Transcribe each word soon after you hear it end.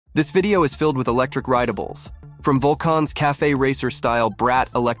This video is filled with electric rideables. From Volcon's cafe racer-style Brat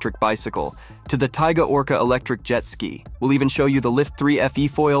electric bicycle to the Taiga Orca electric jet ski. We'll even show you the Lift 3 FE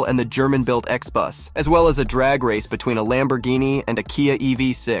foil and the German-built X-Bus, as well as a drag race between a Lamborghini and a Kia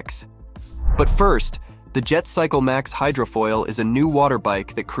EV6. But first, the Jet Cycle Max Hydrofoil is a new water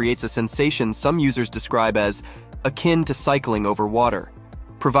bike that creates a sensation some users describe as akin to cycling over water,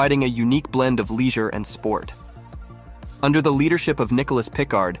 providing a unique blend of leisure and sport. Under the leadership of Nicholas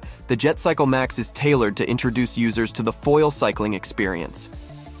Pickard, the Jet Cycle Max is tailored to introduce users to the foil cycling experience.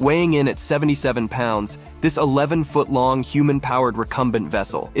 Weighing in at 77 pounds, this 11-foot-long human-powered recumbent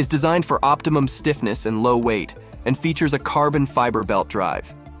vessel is designed for optimum stiffness and low weight and features a carbon fiber belt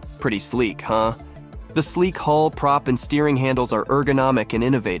drive. Pretty sleek, huh? The sleek hull, prop, and steering handles are ergonomic and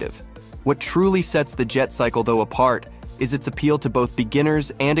innovative. What truly sets the Jet Cycle, though, apart is its appeal to both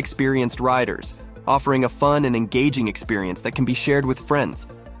beginners and experienced riders, offering a fun and engaging experience that can be shared with friends.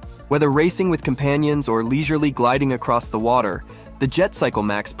 Whether racing with companions or leisurely gliding across the water, the Jet Cycle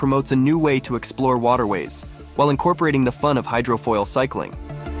Max promotes a new way to explore waterways, while incorporating the fun of hydrofoil cycling.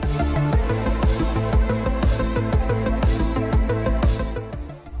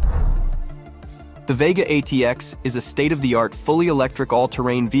 The Vega ATX is a state-of-the-art, fully electric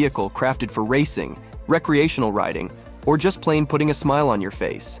all-terrain vehicle crafted for racing, recreational riding, or just plain putting a smile on your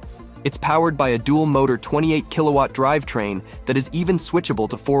face. It's powered by a dual-motor 28-kilowatt drivetrain that is even switchable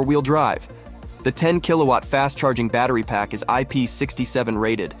to four-wheel drive. The 10-kilowatt fast-charging battery pack is IP67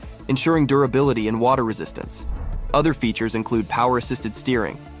 rated, ensuring durability and water resistance. Other features include power-assisted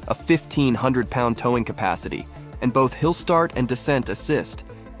steering, a 1,500-pound towing capacity, and both hill start and descent assist,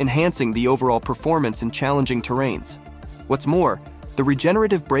 enhancing the overall performance in challenging terrains. What's more, the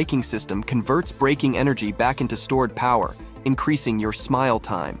regenerative braking system converts braking energy back into stored power, increasing your smile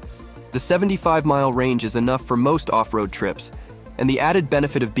time. The 75-mile range is enough for most off-road trips, and the added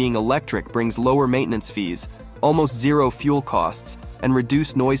benefit of being electric brings lower maintenance fees, almost zero fuel costs, and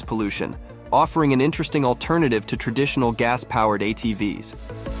reduced noise pollution, offering an interesting alternative to traditional gas-powered ATVs.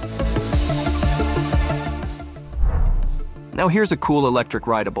 Now here's a cool electric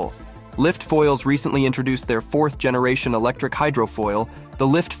rideable. Lift Foils recently introduced their 4th-generation electric hydrofoil, the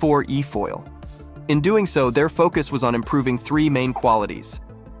Lift 4 E-Foil. In doing so, their focus was on improving three main qualities: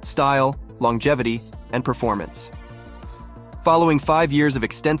 style, longevity, and performance. Following 5 years of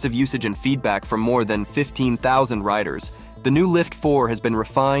extensive usage and feedback from more than 15,000 riders, the new Lift 4 has been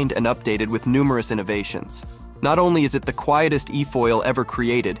refined and updated with numerous innovations. Not only is it the quietest e-foil ever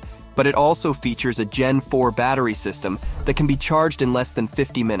created, but it also features a Gen 4 battery system that can be charged in less than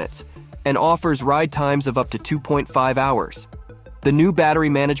 50 minutes and offers ride times of up to 2.5 hours. The new battery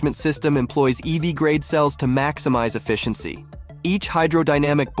management system employs EV-grade cells to maximize efficiency. Each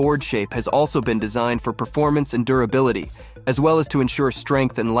hydrodynamic board shape has also been designed for performance and durability, as well as to ensure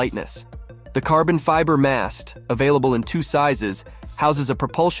strength and lightness. The carbon fiber mast, available in 2 sizes, houses a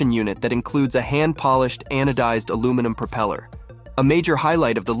propulsion unit that includes a hand-polished anodized aluminum propeller. A major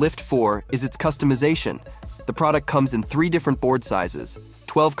highlight of the Lift 4 is its customization. The product comes in 3 different board sizes,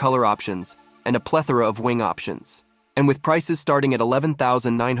 12 color options, and a plethora of wing options. And with prices starting at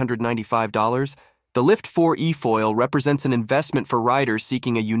 $11,995, the Lift 4 E-Foil represents an investment for riders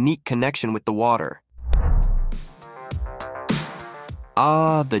seeking a unique connection with the water.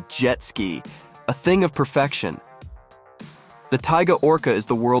 Ah, the jet ski, a thing of perfection. The Taiga Orca is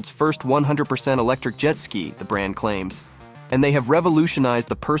the world's first 100% electric jet ski, the brand claims, and they have revolutionized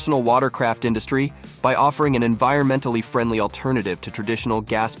the personal watercraft industry by offering an environmentally friendly alternative to traditional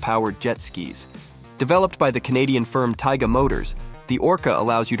gas-powered jet skis. Developed by the Canadian firm Taiga Motors, the Orca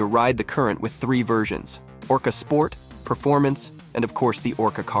allows you to ride the current with 3 versions: Orca Sport, Performance, and of course the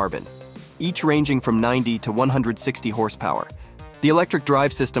Orca Carbon, each ranging from 90 to 160 horsepower. The electric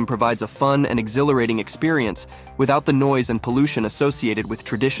drive system provides a fun and exhilarating experience without the noise and pollution associated with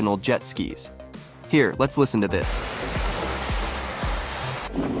traditional jet skis. Here, let's listen to this.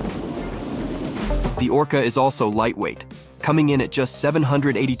 The Orca is also lightweight, coming in at just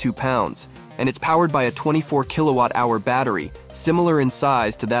 782 pounds, and it's powered by a 24 kilowatt-hour battery, similar in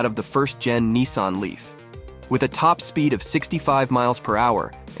size to that of the first-gen Nissan Leaf. With a top speed of 65 miles per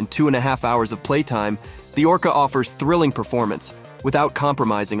hour and 2.5 hours of playtime, the Orca offers thrilling performance without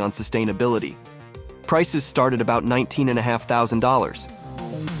compromising on sustainability. Prices start at about $19,500.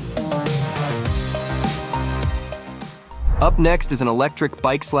 Up next is an electric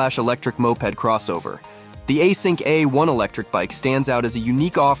bike/electric moped crossover. The Async A1 electric bike stands out as a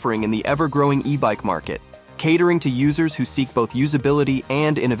unique offering in the ever-growing e-bike market, catering to users who seek both usability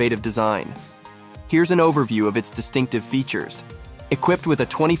and innovative design. Here's an overview of its distinctive features. Equipped with a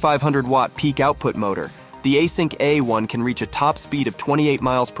 2,500-watt peak output motor, The Async A1 can reach a top speed of 28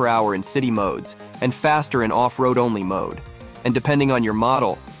 miles per hour in city modes and faster in off-road only mode. And depending on your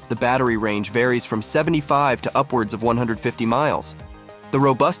model, the battery range varies from 75 to upwards of 150 miles. The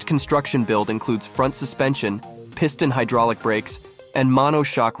robust construction build includes front suspension, piston hydraulic brakes, and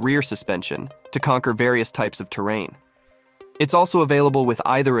monoshock rear suspension to conquer various types of terrain. It's also available with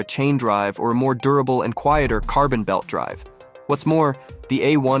either a chain drive or a more durable and quieter carbon belt drive. What's more, the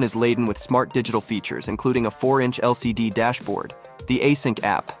A1 is laden with smart digital features, including a 4-inch LCD dashboard, the Async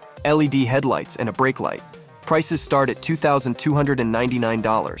app, LED headlights, and a brake light. Prices start at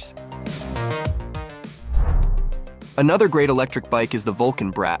 $2,299. Another great electric bike is the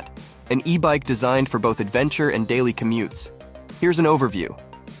Volcon Brat, an e-bike designed for both adventure and daily commutes. Here's an overview.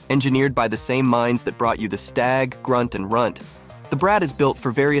 Engineered by the same minds that brought you the Stag, Grunt, and Runt, the Brat is built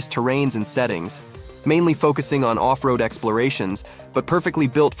for various terrains and settings, mainly focusing on off-road explorations, but perfectly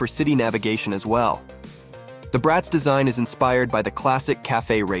built for city navigation as well. The Brat's design is inspired by the classic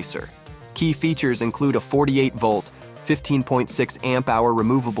cafe racer. Key features include a 48-volt, 15.6 amp-hour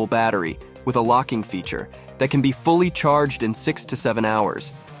removable battery with a locking feature that can be fully charged in 6 to 7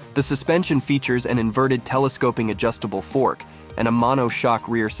 hours. The suspension features an inverted telescoping adjustable fork and a monoshock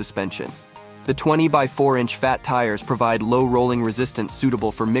rear suspension. The 20 by 4-inch fat tires provide low rolling resistance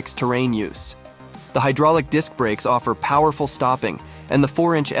suitable for mixed terrain use. The hydraulic disc brakes offer powerful stopping, and the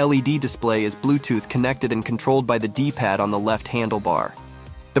 4-inch LED display is Bluetooth connected and controlled by the D-pad on the left handlebar.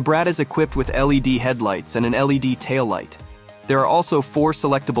 The Brat is equipped with LED headlights and an LED taillight. There are also 4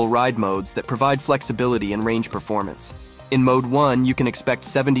 selectable ride modes that provide flexibility and range performance. In Mode 1, you can expect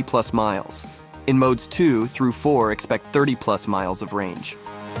 70+ miles. In Modes 2 through 4, expect 30+ miles of range.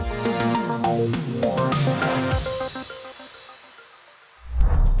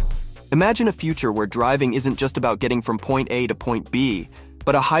 Imagine a future where driving isn't just about getting from point A to point B,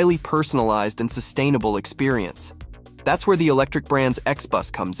 but a highly personalized and sustainable experience. That's where the electric brand's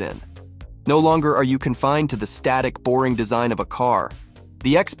X-Bus comes in. No longer are you confined to the static, boring design of a car.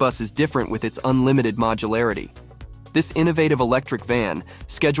 The X-Bus is different with its unlimited modularity. This innovative electric van,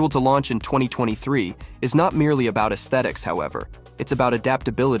 scheduled to launch in 2023, is not merely about aesthetics, however. It's about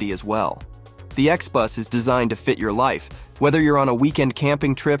adaptability as well. The X-Bus is designed to fit your life, whether you're on a weekend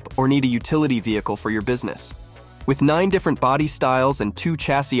camping trip or need a utility vehicle for your business. With 9 different body styles and 2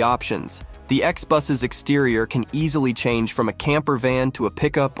 chassis options, the X-Bus's exterior can easily change from a camper van to a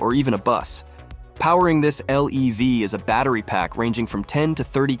pickup or even a bus. Powering this LEV is a battery pack ranging from 10 to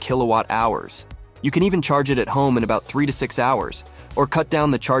 30 kilowatt hours. You can even charge it at home in about 3 to 6 hours, or cut down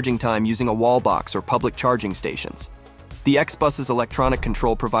the charging time using a wall box or public charging stations. The X-Bus's electronic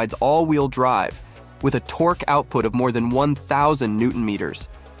control provides all-wheel drive with a torque output of more than 1,000 Newton meters,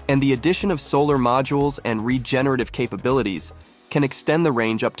 and the addition of solar modules and regenerative capabilities can extend the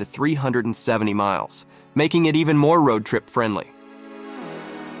range up to 370 miles, making it even more road trip friendly.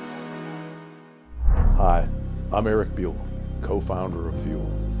 Hi, I'm Eric Buell, co-founder of Fuel.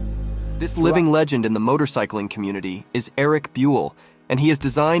 This living legend in the motorcycling community is Eric Buell, and he has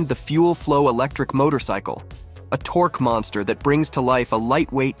designed the Fuel Flow electric motorcycle, a torque monster that brings to life a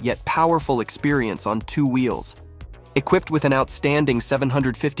lightweight yet powerful experience on 2 wheels. Equipped with an outstanding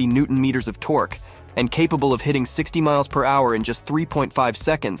 750 Newton meters of torque and capable of hitting 60 miles per hour in just 3.5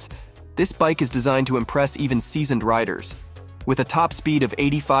 seconds, this bike is designed to impress even seasoned riders. With a top speed of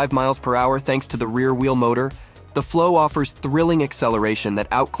 85 miles per hour thanks to the rear wheel motor, the Flow offers thrilling acceleration that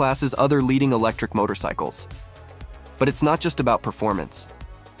outclasses other leading electric motorcycles. But it's not just about performance.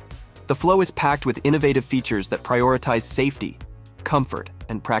 The Flow is packed with innovative features that prioritize safety, comfort,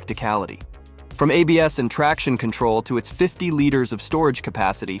 and practicality. From ABS and traction control to its 50 liters of storage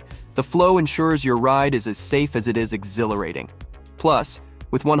capacity, the Flow ensures your ride is as safe as it is exhilarating. Plus,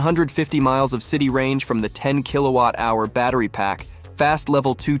 with 150 miles of city range from the 10 kilowatt-hour battery pack, fast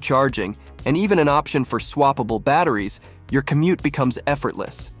level 2 charging, and even an option for swappable batteries, your commute becomes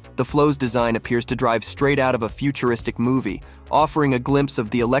effortless. The Flow's design appears to drive straight out of a futuristic movie, offering a glimpse of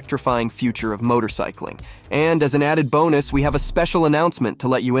the electrifying future of motorcycling. And as an added bonus, we have a special announcement to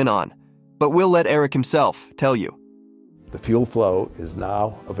let you in on. But we'll let Eric himself tell you. The Fuel Flow is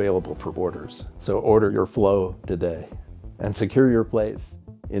now available for orders, so order your Flow today and secure your place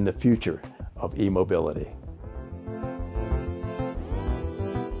in the future of e-mobility.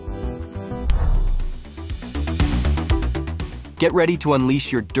 Get ready to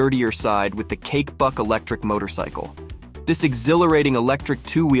unleash your dirtier side with the Cake Buck electric motorcycle. This exhilarating electric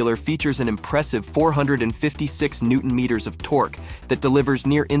two-wheeler features an impressive 456 Newton meters of torque that delivers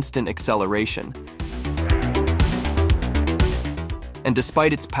near-instant acceleration. And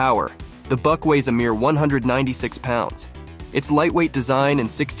despite its power, the Buck weighs a mere 196 pounds. Its lightweight design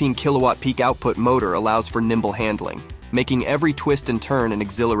and 16 kilowatt peak output motor allows for nimble handling, making every twist and turn an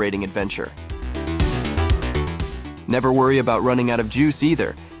exhilarating adventure. Never worry about running out of juice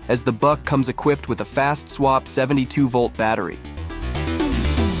either, as the Buck comes equipped with a fast swap 72-volt battery.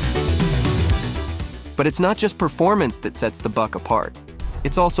 But it's not just performance that sets the Buck apart.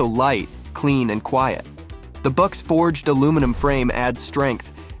 It's also light, clean, and quiet. The Buck's forged aluminum frame adds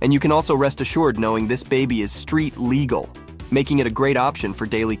strength, and you can also rest assured knowing this baby is street legal, making it a great option for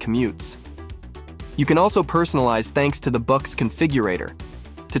daily commutes. You can also personalize thanks to the Buck's configurator.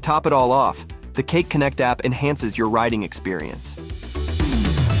 To top it all off, the Cake Connect app enhances your riding experience.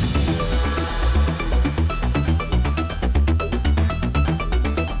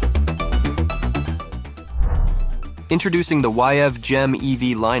 Introducing the YF GEM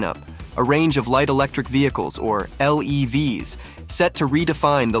EV lineup, a range of light electric vehicles, or LEVs, set to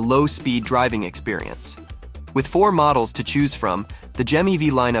redefine the low-speed driving experience. With 4 models to choose from, the GEM EV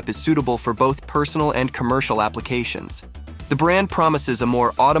lineup is suitable for both personal and commercial applications. The brand promises a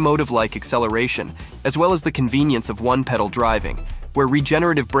more automotive-like acceleration, as well as the convenience of one-pedal driving, where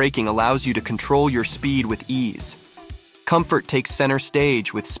regenerative braking allows you to control your speed with ease. Comfort takes center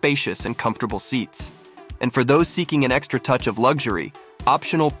stage with spacious and comfortable seats. And for those seeking an extra touch of luxury,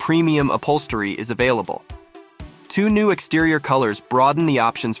 optional premium upholstery is available. 2 new exterior colors broaden the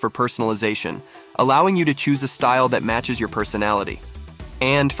options for personalization, allowing you to choose a style that matches your personality.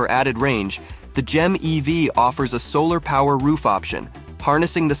 And for added range, the GEM EV offers a solar power roof option,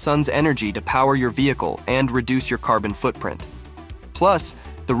 harnessing the sun's energy to power your vehicle and reduce your carbon footprint. Plus,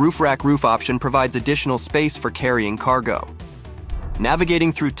 the roof rack roof option provides additional space for carrying cargo.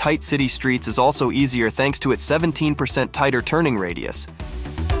 Navigating through tight city streets is also easier thanks to its 17% tighter turning radius.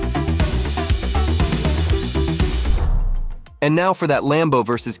 And now for that Lambo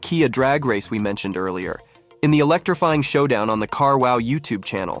versus Kia drag race we mentioned earlier. In the electrifying showdown on the Car Wow YouTube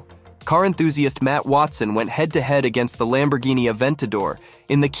channel, car enthusiast Matt Watson went head-to-head against the Lamborghini Aventador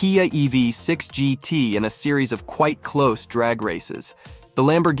in the Kia EV6 GT in a series of quite close drag races. The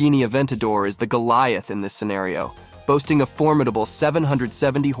Lamborghini Aventador is the Goliath in this scenario, boasting a formidable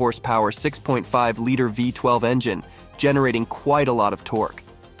 770 horsepower 6.5-liter V12 engine, generating quite a lot of torque.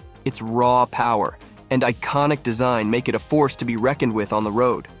 Its raw power and iconic design make it a force to be reckoned with on the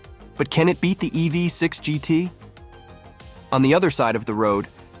road. But can it beat the EV6 GT? On the other side of the road,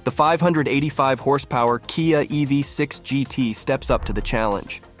 the 585 horsepower Kia EV6 GT steps up to the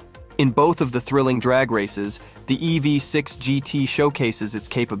challenge. In both of the thrilling drag races, the EV6 GT showcases its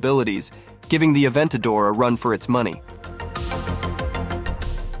capabilities, giving the Aventador a run for its money.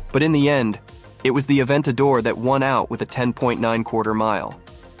 But in the end, it was the Aventador that won out with a 10.9 quarter mile.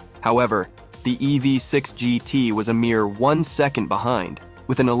 However, the EV6 GT was a mere 1 second behind,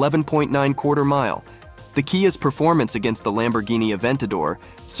 with an 11.9 quarter mile. The Kia's performance against the Lamborghini Aventador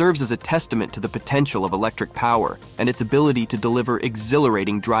serves as a testament to the potential of electric power and its ability to deliver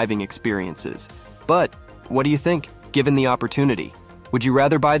exhilarating driving experiences. But what do you think, given the opportunity? Would you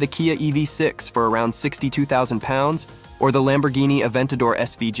rather buy the Kia EV6 for around £62,000 or the Lamborghini Aventador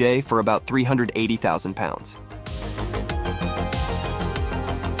SVJ for about £380,000?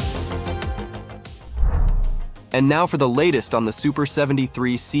 And now for the latest on the Super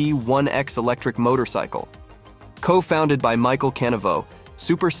 73 C1X electric motorcycle. Co-founded by Michael Canaveau,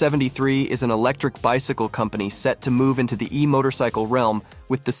 Super 73 is an electric bicycle company set to move into the e-motorcycle realm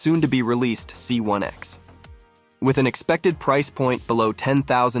with the soon-to-be-released C1X. With an expected price point below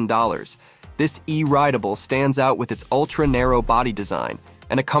 $10,000, this e-Rideable stands out with its ultra-narrow body design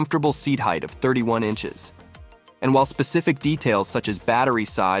and a comfortable seat height of 31 inches. And while specific details such as battery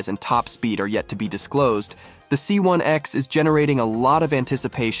size and top speed are yet to be disclosed, the C1X is generating a lot of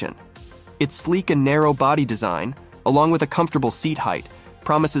anticipation. Its sleek and narrow body design, along with a comfortable seat height,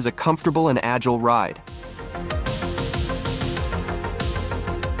 promises a comfortable and agile ride.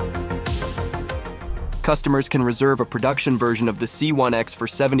 Customers can reserve a production version of the C1X for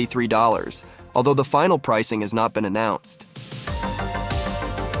 $73, although the final pricing has not been announced.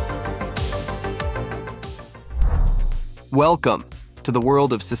 Welcome to the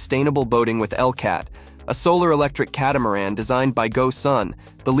world of sustainable boating with LCAT, a solar-electric catamaran designed by GoSun,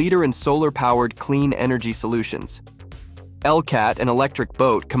 the leader in solar-powered clean energy solutions. LCAT, an electric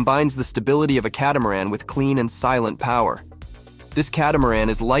boat, combines the stability of a catamaran with clean and silent power. This catamaran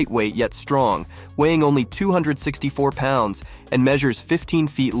is lightweight yet strong, weighing only 264 pounds and measures 15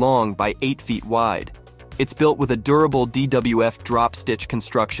 feet long by 8 feet wide. It's built with a durable DWF drop stitch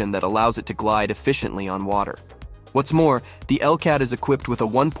construction that allows it to glide efficiently on water. What's more, the LCAT is equipped with a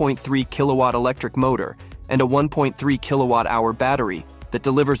 1.3 kilowatt electric motor and a 1.3 kilowatt hour battery that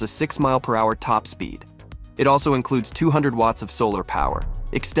delivers a 6 mile per hour top speed. It also includes 200 watts of solar power,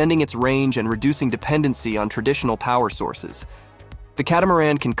 extending its range and reducing dependency on traditional power sources. The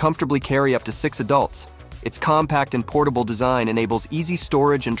catamaran can comfortably carry up to 6 adults. Its compact and portable design enables easy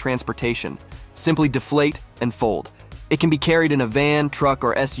storage and transportation. Simply deflate and fold. It can be carried in a van, truck,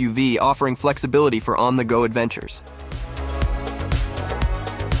 or SUV, offering flexibility for on-the-go adventures.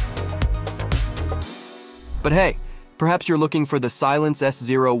 But hey, perhaps you're looking for the Silence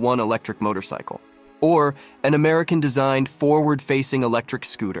S01 electric motorcycle, or an American-designed forward-facing electric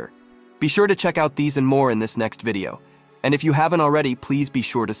scooter. Be sure to check out these and more in this next video. And if you haven't already, please be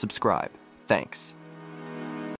sure to subscribe. Thanks.